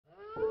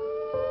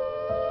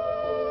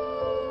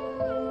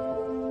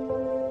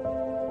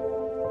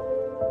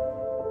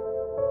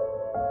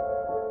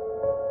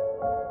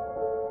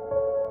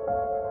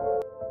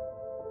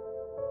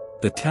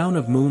The town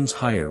of Moon's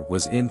Hire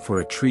was in for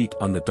a treat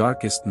on the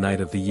darkest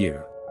night of the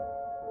year.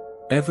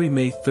 Every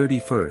May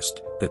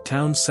 31st, the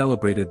town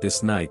celebrated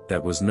this night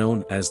that was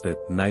known as the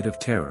Night of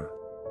Terror.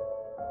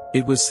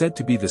 It was said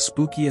to be the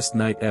spookiest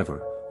night ever,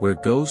 where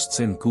ghosts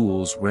and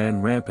ghouls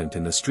ran rampant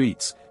in the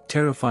streets,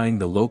 terrifying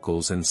the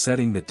locals and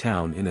setting the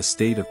town in a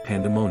state of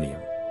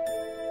pandemonium.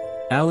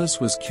 Alice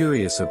was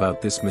curious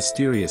about this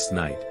mysterious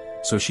night,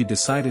 so she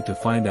decided to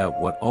find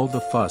out what all the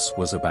fuss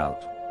was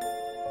about.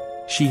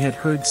 She had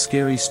heard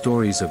scary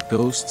stories of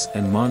ghosts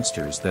and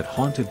monsters that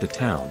haunted the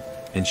town,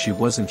 and she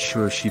wasn't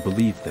sure she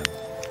believed them.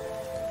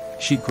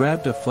 She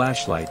grabbed a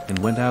flashlight and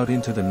went out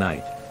into the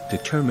night,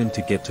 determined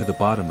to get to the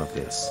bottom of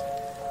this.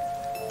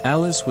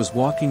 Alice was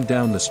walking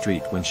down the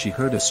street when she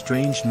heard a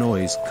strange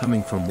noise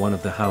coming from one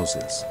of the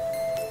houses.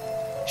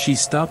 She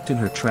stopped in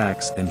her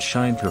tracks and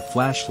shined her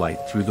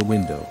flashlight through the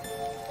window.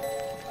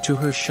 To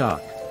her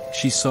shock,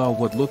 she saw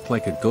what looked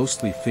like a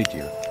ghostly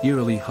figure,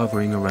 eerily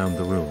hovering around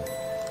the room.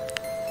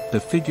 The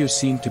figure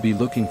seemed to be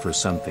looking for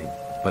something,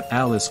 but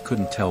Alice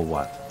couldn't tell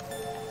what.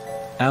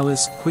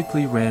 Alice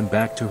quickly ran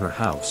back to her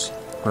house,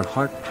 her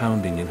heart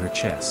pounding in her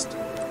chest.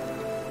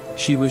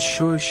 She was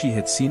sure she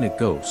had seen a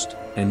ghost,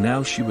 and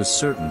now she was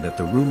certain that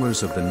the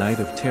rumors of the Night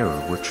of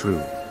Terror were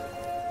true.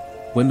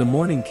 When the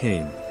morning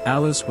came,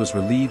 Alice was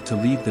relieved to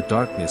leave the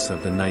darkness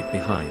of the night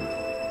behind.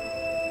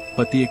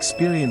 But the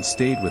experience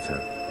stayed with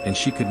her, and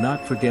she could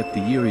not forget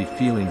the eerie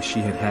feeling she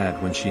had had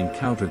when she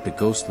encountered the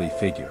ghostly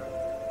figure.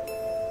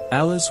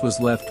 Alice was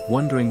left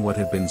wondering what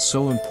had been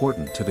so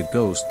important to the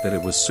ghost that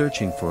it was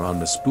searching for on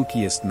the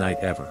spookiest night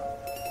ever.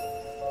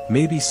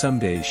 Maybe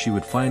someday she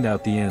would find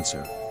out the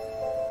answer.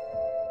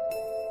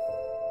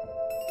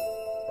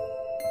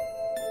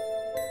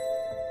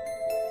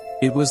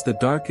 It was the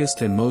darkest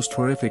and most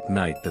horrific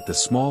night that the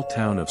small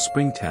town of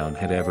Springtown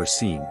had ever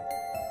seen.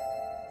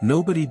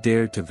 Nobody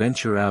dared to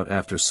venture out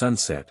after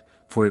sunset,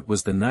 for it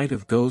was the night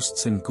of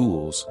ghosts and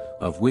ghouls,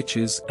 of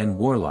witches and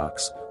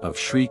warlocks, of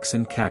shrieks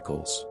and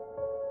cackles.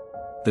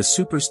 The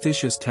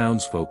superstitious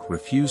townsfolk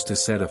refused to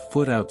set a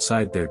foot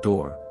outside their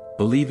door,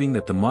 believing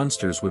that the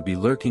monsters would be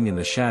lurking in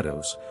the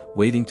shadows,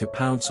 waiting to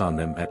pounce on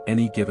them at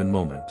any given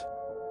moment.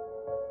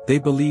 They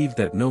believed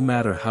that no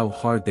matter how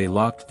hard they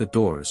locked the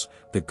doors,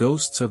 the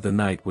ghosts of the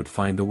night would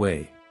find a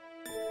way.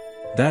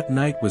 That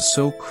night was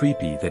so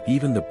creepy that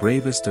even the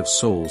bravest of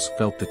souls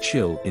felt the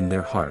chill in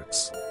their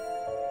hearts.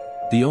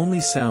 The only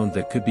sound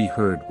that could be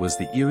heard was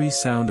the eerie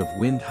sound of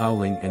wind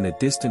howling and a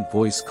distant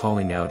voice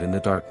calling out in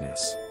the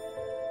darkness.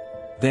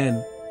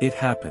 Then, it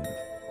happened.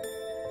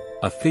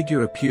 A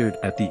figure appeared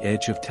at the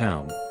edge of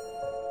town.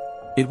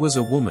 It was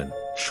a woman,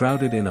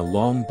 shrouded in a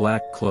long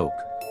black cloak,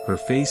 her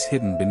face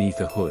hidden beneath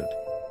a hood.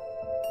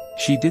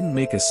 She didn't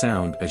make a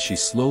sound as she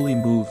slowly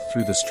moved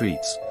through the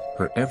streets,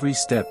 her every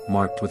step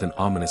marked with an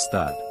ominous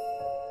thud.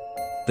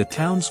 The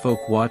townsfolk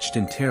watched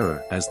in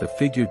terror as the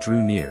figure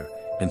drew near,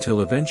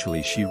 until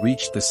eventually she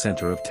reached the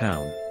center of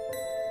town.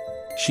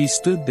 She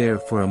stood there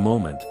for a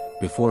moment,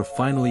 before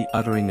finally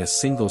uttering a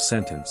single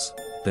sentence,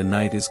 "The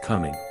night is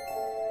coming."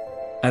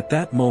 At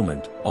that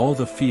moment, all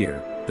the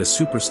fear, the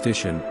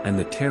superstition and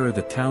the terror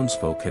the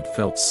townsfolk had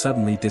felt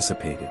suddenly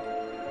dissipated.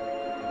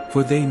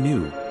 For they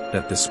knew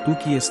that the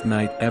spookiest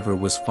night ever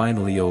was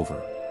finally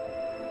over.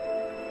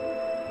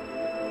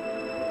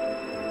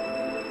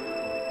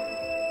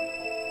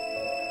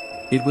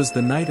 It was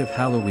the night of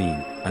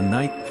Halloween, a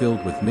night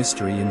filled with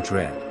mystery and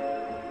dread.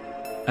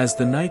 As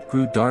the night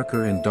grew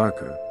darker and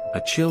darker, a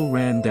chill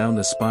ran down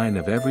the spine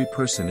of every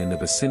person in the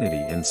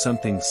vicinity and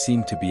something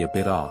seemed to be a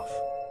bit off.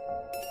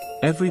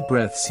 Every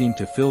breath seemed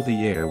to fill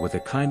the air with a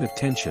kind of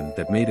tension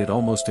that made it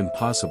almost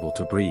impossible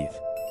to breathe.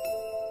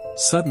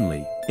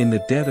 Suddenly, in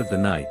the dead of the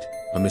night,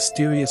 a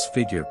mysterious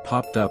figure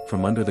popped up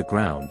from under the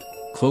ground,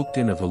 cloaked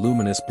in a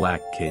voluminous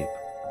black cape.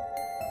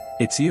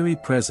 Its eerie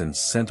presence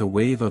sent a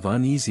wave of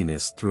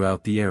uneasiness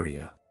throughout the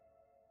area.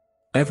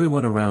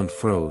 Everyone around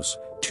froze,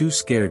 too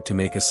scared to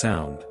make a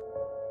sound.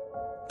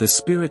 The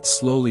spirit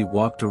slowly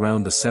walked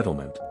around the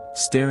settlement,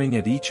 staring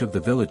at each of the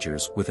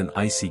villagers with an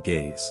icy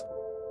gaze.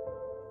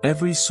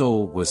 Every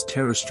soul was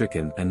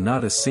terror-stricken and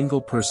not a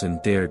single person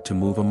dared to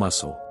move a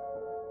muscle.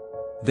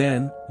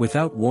 Then,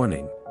 without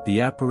warning, the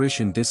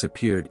apparition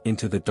disappeared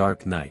into the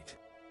dark night.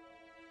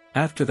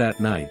 After that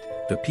night,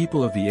 the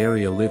people of the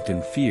area lived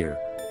in fear,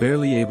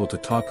 barely able to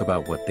talk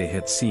about what they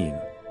had seen.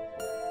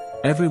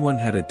 Everyone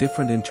had a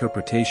different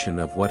interpretation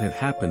of what had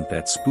happened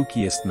that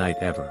spookiest night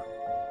ever.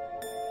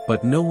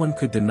 But no one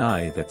could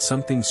deny that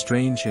something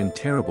strange and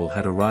terrible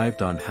had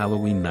arrived on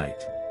Halloween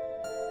night.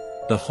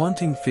 The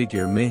haunting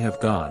figure may have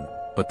gone,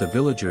 but the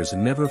villagers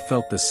never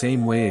felt the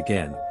same way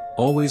again,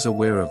 always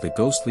aware of the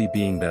ghostly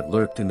being that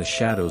lurked in the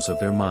shadows of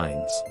their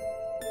minds.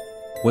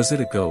 Was it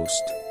a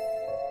ghost?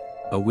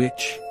 A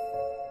witch?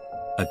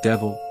 A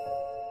devil?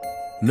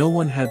 No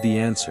one had the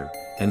answer,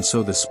 and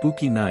so the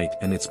spooky night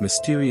and its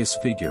mysterious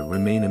figure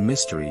remain a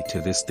mystery to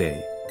this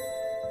day.